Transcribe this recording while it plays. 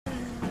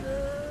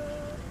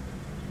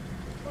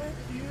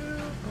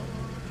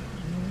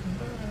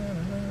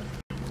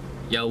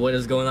Yo, what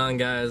is going on,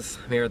 guys?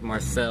 I'm here with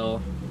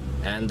Marcel,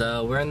 and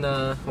we're in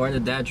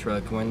the dad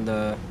truck. We're in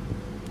the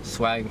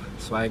swag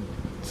truck.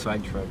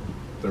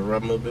 The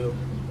Rubmobile.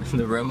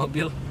 The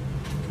Rubmobile.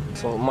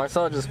 So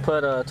Marcel just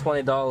put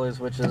 $20,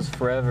 which is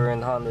forever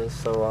in Hondas.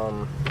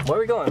 So where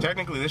are we going?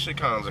 Technically, this shit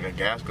counts like a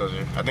gas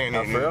guzzler. I think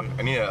I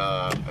need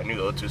a new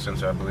O2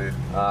 sensor, I believe.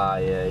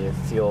 Yeah, your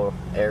fuel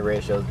air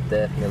ratio is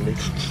definitely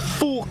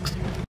fucked.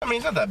 I mean,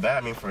 it's not that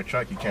bad. I mean, for a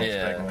truck, you can't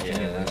expect much.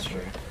 Yeah, that's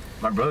true.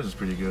 My brother's is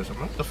pretty good. So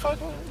I'm like, what the fuck?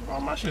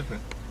 All my shit then.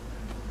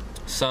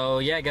 So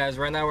yeah, guys,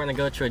 right now we're gonna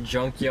go to a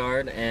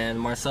junkyard, and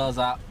Marcel's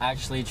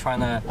actually trying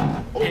to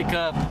pick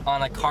up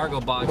on a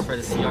cargo box for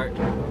the CRV.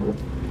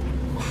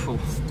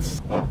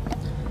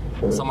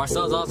 So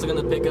Marcel's also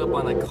gonna pick up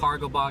on a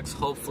cargo box.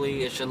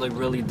 Hopefully, it should look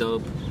really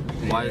dope.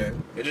 Yeah,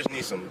 it just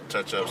needs some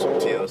touch-up, some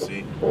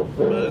TLC.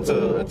 But it's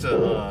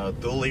a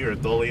Thule or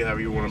Thule,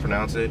 however you want to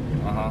pronounce it.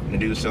 And the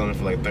dude's selling it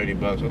for like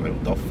 $30. I was like,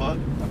 what the fuck?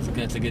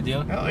 That's a good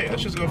deal. Hell yeah,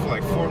 it's just going for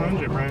like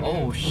 400, man.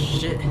 Oh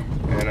shit.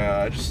 And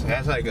it just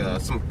has like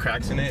some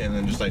cracks in it, and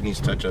then just like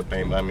needs touch-up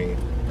paint. But I mean,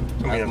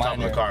 it's gonna be on top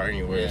of the car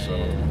anyway, so.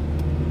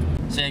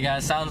 Yeah. So yeah,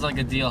 guys, sounds like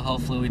a deal.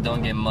 Hopefully, we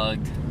don't get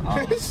mugged.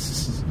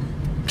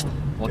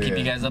 We'll keep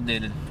you guys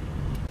updated.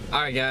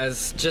 Alright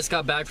guys, just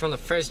got back from the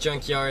first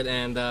junkyard,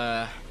 and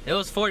it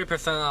was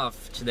 40%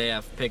 off today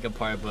at pickup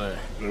part, but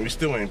we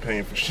still ain't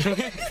paying for shit.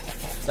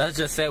 Let's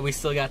just say we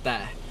still got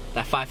that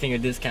 5-finger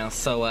discount.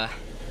 So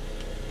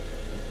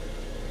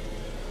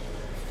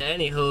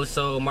anywho,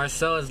 so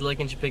Marcel is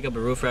looking to pick up a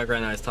roof rack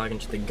right now. He's talking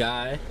to the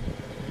guy.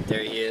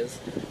 There he is.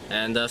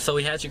 And so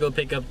we had to go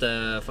pick up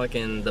the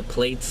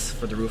plates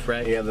for the roof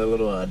rack. Yeah, the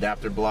little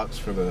adapter blocks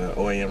for the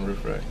OEM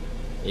roof rack.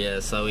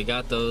 Yeah, so we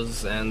got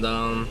those, and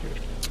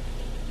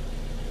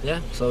yeah,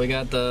 so we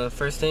got the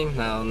first thing.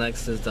 Now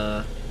next is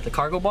the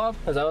cargo bob.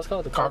 Is that what it's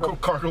called? The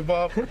cargo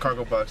bob?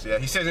 Cargo box, yeah.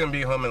 He says he's gonna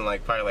be home in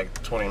like probably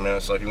like 20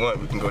 minutes, so if you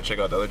want, we can go check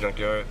out the other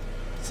junkyard.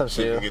 So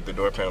you can get the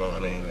door panel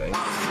and anything.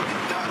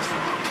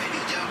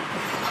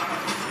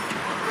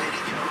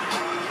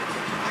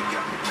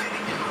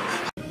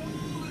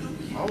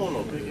 I don't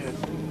know, big ass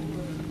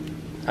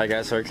thing. Alright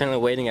guys, so we're currently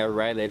waiting at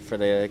Rite Aid for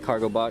the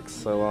cargo box,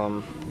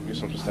 so get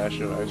some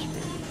pistachio ice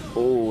cream.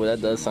 Oh,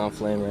 that does sound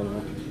flame right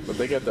now. But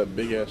they got that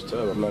big ass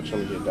tub. I'm not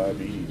trying to get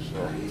diabetes,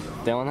 so.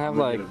 They don't have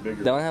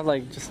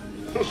like just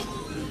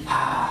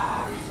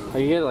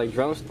you get like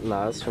drums?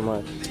 Nah, that's too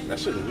much. That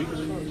shit is weak as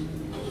fuck.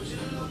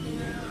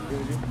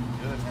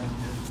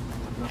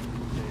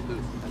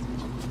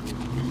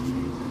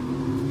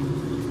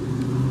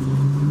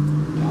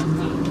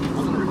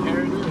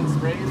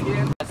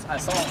 I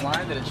saw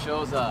online that it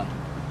shows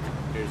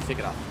here, take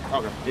it off.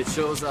 Okay. It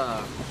shows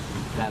that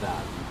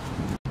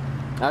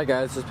Alright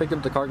guys, just picked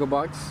up the cargo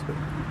box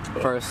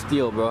for a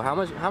steal, bro. How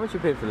much you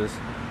paid for this?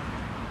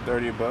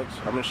 $30.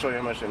 I'm gonna show you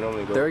how much they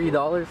normally go.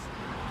 $30?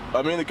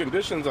 I mean, the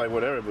conditions like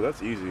whatever, but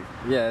that's easy.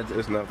 Yeah,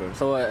 it's nothing.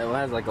 So it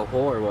has like a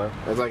hole or what?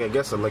 It's like, I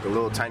guess like a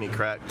little tiny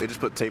crack. They just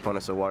put tape on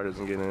it so water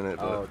doesn't get in it.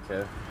 Oh,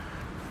 okay.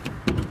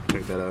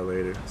 Check that out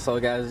later. So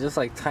guys, just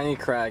like tiny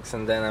cracks,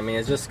 and then I mean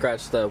it's just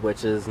scratched up,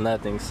 which is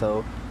nothing.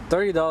 So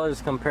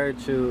 $30 compared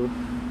to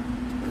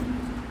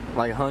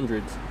like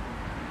hundreds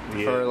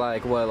for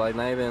like what, like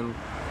not even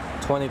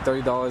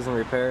 $20-$30 in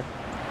repair.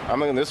 I'm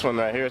looking at this one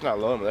right here. It's not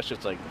low, but that's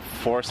just like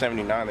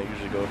 $479 they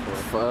usually go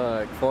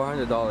for. Fuck,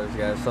 $400,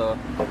 guys. So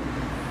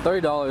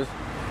 $30,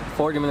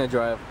 40-minute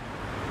drive,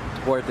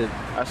 worth it.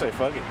 I say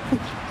fuck it.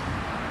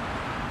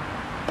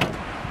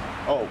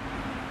 Oh.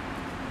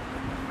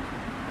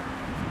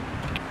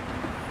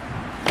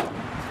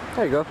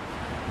 There you go.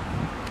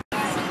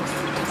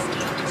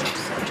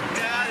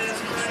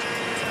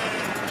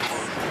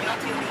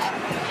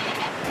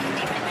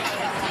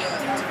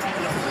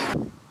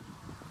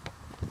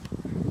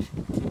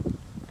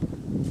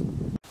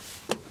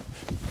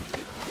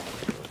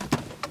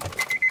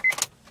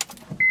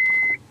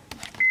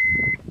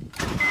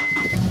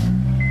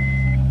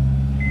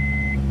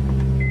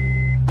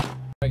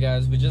 Alright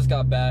guys, we just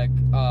got back.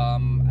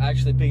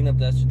 Actually picking up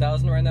the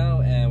S2000 right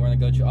now, and we're gonna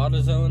go to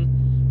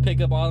AutoZone,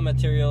 pick up all the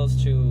materials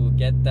to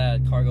get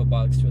that cargo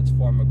box to its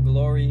former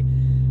glory.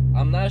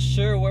 I'm not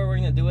sure where we're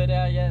gonna do it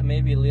at yet.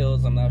 Maybe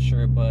Leo's, I'm not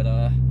sure, but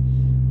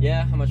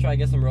yeah, I'm gonna try to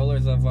get some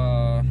rollers of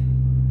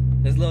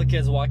this little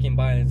kid's walking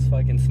by and it's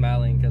fucking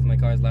smiling because my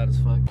car's loud as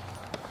fuck.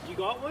 You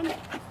got one?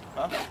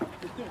 Huh?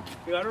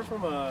 You got her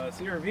from a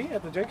CRV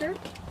at the junkyard?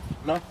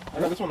 No, I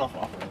got this one off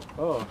offer.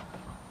 Oh.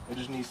 It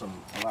just needs a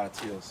lot of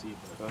TLC.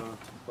 But,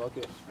 fuck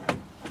it.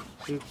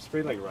 Should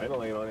spray like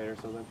Rhino-Lane on it or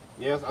something.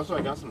 Yeah, that's why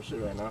I got some shit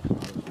right now.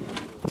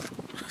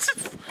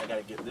 I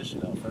gotta get this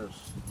shit out first.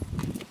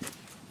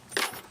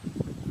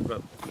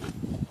 Bro.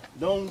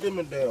 Don't dim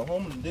it down.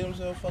 Home dim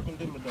self fucking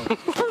dim it down.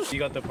 You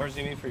got the parts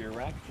you need for your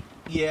rack?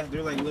 Yeah,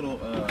 they're like little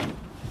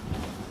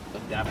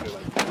adapter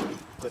like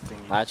clip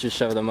thingies. I actually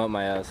shoved them up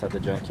my ass at the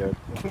junkyard.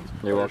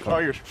 You're welcome. Oh,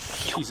 you're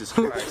Jesus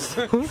Christ.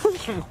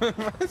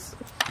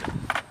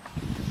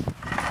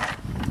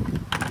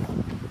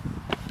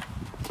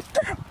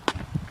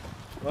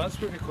 Well, that's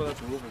pretty cool.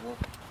 That's movable.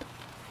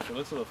 It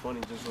looks a little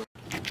funny, just like.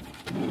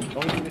 How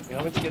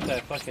much you get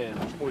that fucking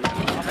coffin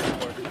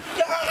for?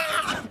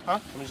 Huh?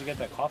 How much you get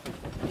that coffin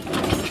for?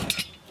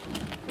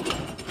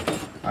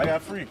 I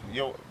got free.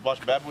 Yo,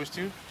 watch Bad Boys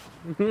 2?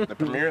 The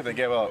premiere, they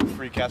gave out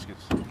free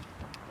caskets. That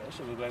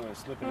shit look like when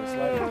it's slipping and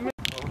sliding. Oh,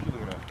 what you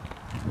looking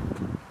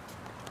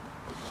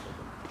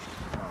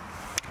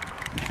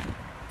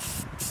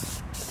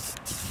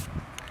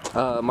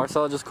at?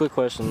 Marcel, just quick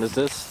question. Does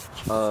this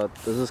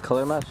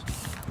color match?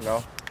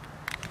 No.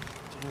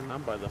 Damn,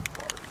 I'm by the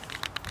fart.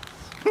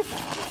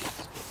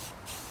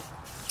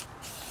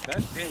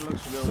 That paint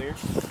looks familiar.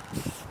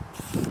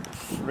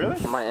 Really?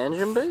 My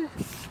engine bay?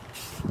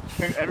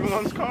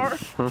 Everyone's car?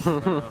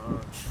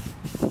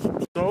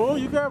 So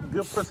you got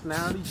good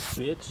personality,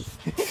 bitch.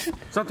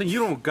 Something you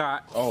don't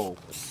got. Oh.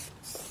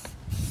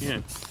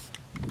 Yeah.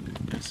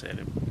 I said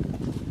it.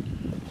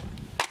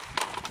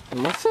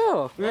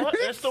 Marcel! What?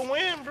 It's the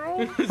wind,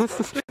 bro.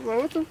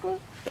 What the fuck?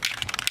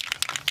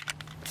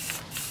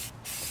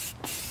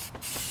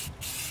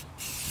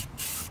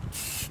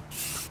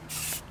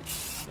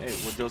 Hey,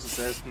 what Joseph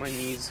says, my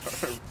knees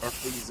are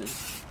freezing.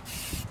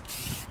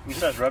 He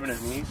starts rubbing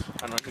his knees.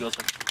 I know, he goes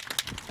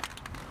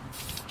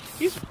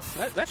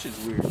like, that shit's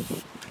weird.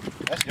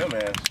 That's your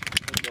man.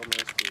 That's your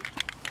man's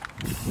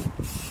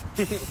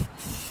too.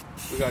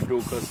 We got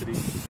dual custody.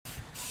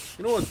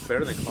 You know what's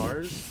better than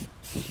cars?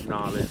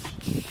 Knowledge.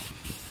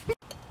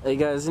 Hey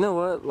guys, you know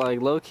what?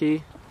 Like low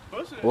key,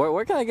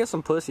 where can I get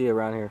some pussy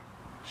around here?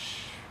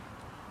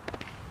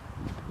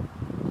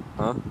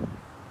 Huh?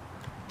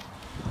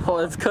 Oh,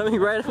 it's coming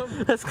right.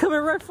 That's coming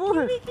right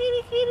for us.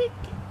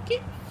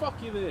 Fuck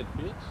you then,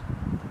 bitch.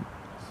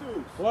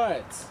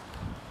 What?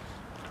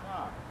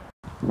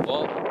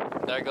 Well,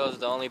 there goes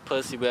the only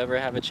pussy we ever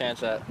have a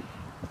chance at.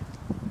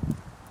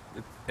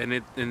 And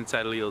it's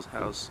inside Leo's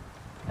house.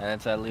 And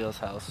it's at Leo's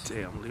house.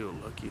 Damn, Leo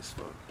lucky as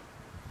fuck.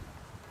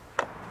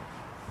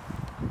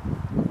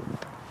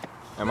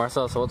 And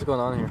Marcel, so what's going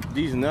on here?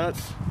 These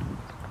nuts.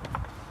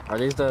 Are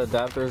these the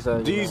adapters that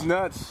you These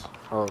know? nuts.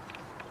 Oh.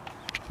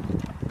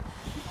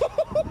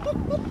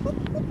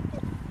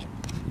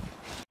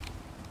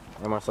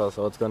 Hey Marcel,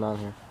 so what's going on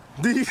here?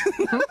 These.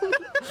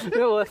 You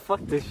know what?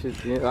 Fuck this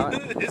shit.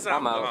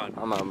 I'm out. gone.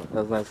 I'm out.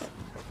 That's nice.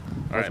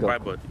 Alright, go. bye,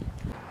 buddy.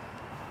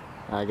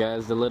 Alright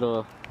guys, the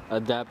little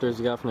adapters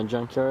you got from the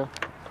junkyard.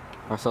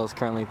 Marcel's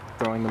currently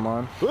throwing them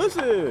on.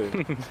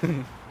 Listen.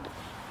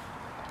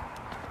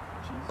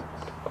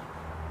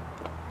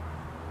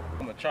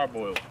 I'm a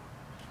charboil.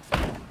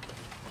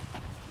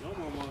 No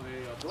more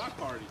a block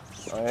party.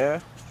 Oh yeah?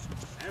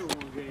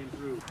 Everyone getting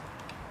through.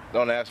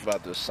 Don't ask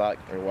about the sock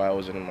or why I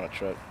wasn't in my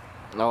truck.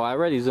 No, I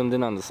already zoomed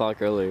in on the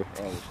sock earlier.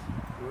 Oh.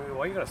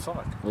 Why you got a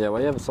sock? Yeah, why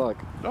you have a sock?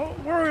 Don't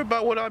worry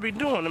about what I be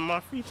doing in my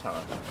free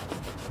time.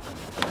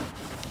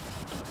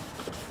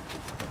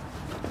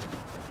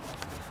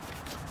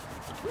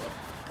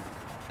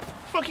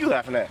 Fuck you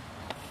laughing at?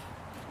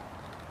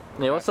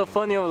 Yeah, what's so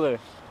funny over there?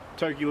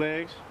 Turkey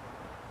legs.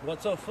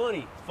 What's so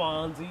funny,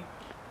 Fonzie?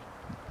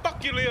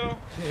 Fuck you, Leo.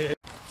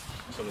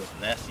 Some of this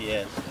nasty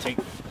ass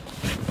tape.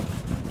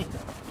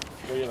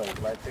 Where you like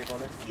black tape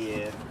on it?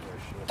 Yeah.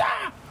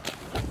 Ah!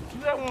 Do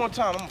that one more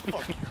time. I'm gonna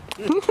fuck you.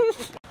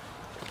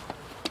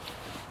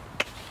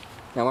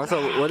 Now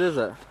Marcel, what is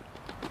that?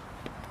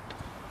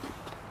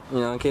 You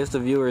know, in case the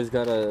viewers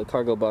got a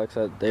cargo box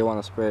that they want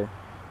to spray.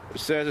 It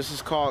says this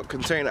is called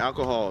contain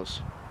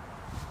alcohols.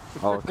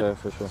 Oh, okay,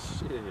 for sure.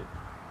 Shit.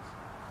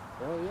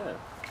 Oh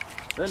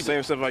yeah.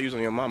 Same stuff I use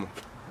on your mama.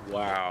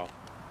 Wow.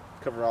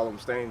 Cover all them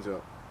stains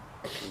up.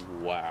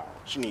 Wow.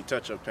 She need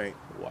touch-up paint.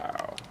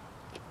 Wow.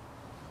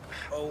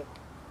 Oh.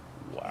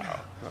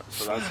 Wow.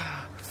 So that's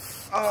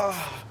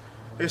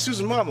It's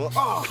Susan mama.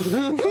 Oh.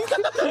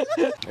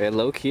 Hey,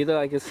 low key though,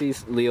 I can see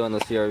Leo in the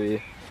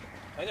CRV.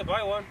 I can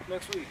buy one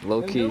next week.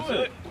 Low key. Do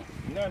it.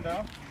 No,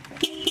 no.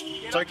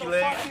 Turkey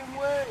leg.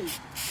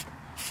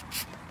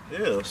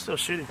 Ew, it's still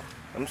shitty.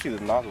 Let me see the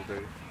nozzle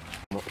dirty.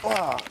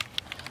 Ah.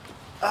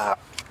 Ah.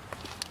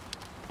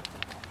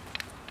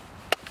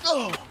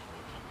 Oh.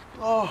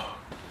 Oh.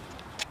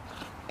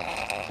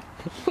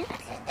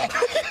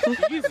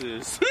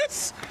 Jesus.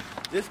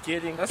 Just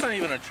kidding. That's not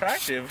even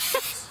attractive.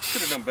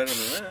 Could have done better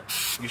than that.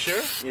 You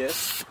sure?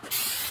 Yes.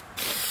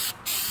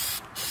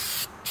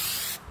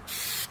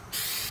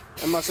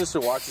 And my sister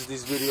watches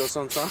these videos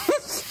sometimes.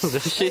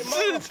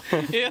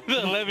 Yeah,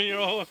 the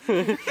 11-year-old.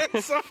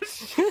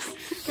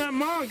 My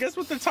mom, guess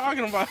what they're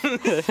talking about?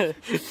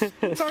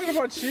 They're talking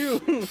about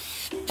you.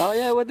 Oh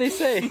yeah, what'd they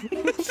say?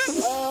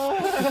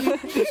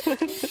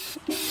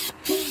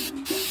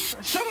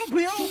 Shut up,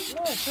 Leo.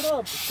 No, shut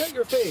up. Shut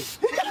your face.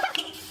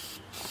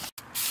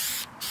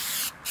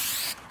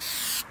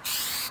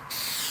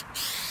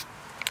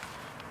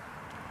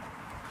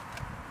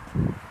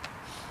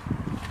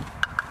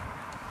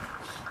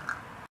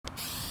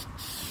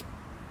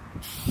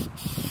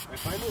 I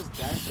find this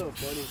dash so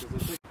funny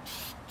because it's like.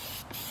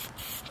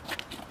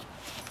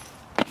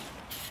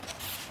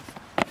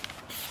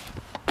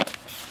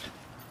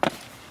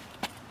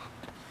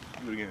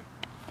 Do it again.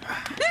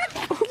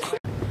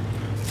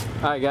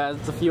 Alright guys,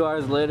 it's a few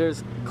hours later.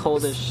 It's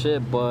cold as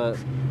shit, but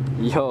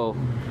Yo,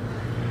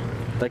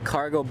 the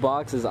cargo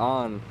box is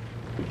on.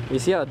 You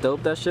see how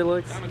dope that shit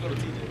looks? Time to go to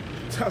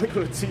TJ. Time to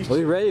go to TJ.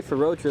 We ready for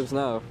road trips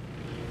now.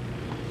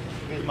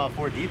 It's about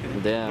 4 deep in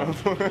it. Damn.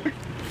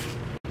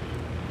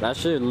 That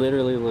shit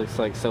literally looks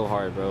like so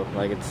hard, bro.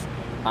 Like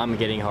I'm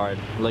getting hard.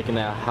 Looking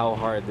at how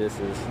hard this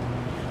is.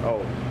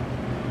 Oh.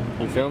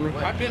 You feel me?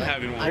 I've been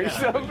having one. I've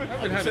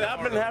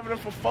been having it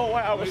for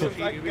 4 hours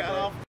since I got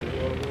off.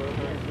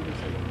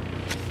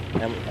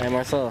 Hey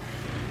Marcel,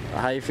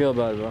 how you feel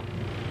about it, bro?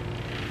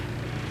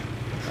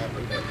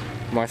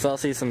 Marcel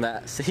sees some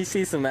ass. He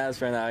sees some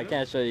ass right now. I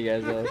can't show you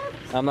guys though.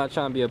 I'm not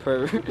trying to be a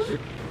pervert.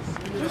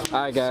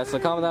 Alright guys, so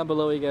comment down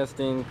below what you guys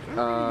think.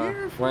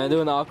 We're gonna do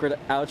an awkward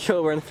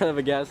outro. We're in front of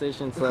a gas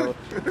station, so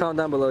comment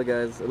down below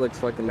guys. It looks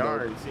fucking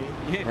dope.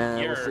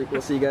 And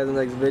we'll see you guys in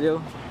the next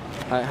video.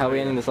 Alright, how are we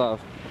ending this off?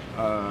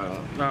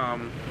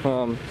 Damn.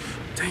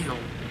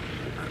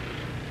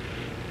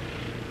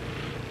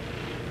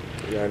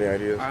 You got any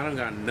ideas? I don't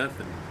got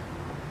nothing.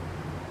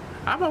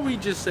 How about we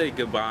just say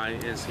goodbye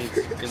and see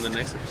in the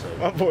next episode?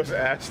 My boy's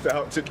assed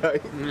out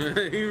tonight.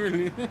 He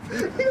really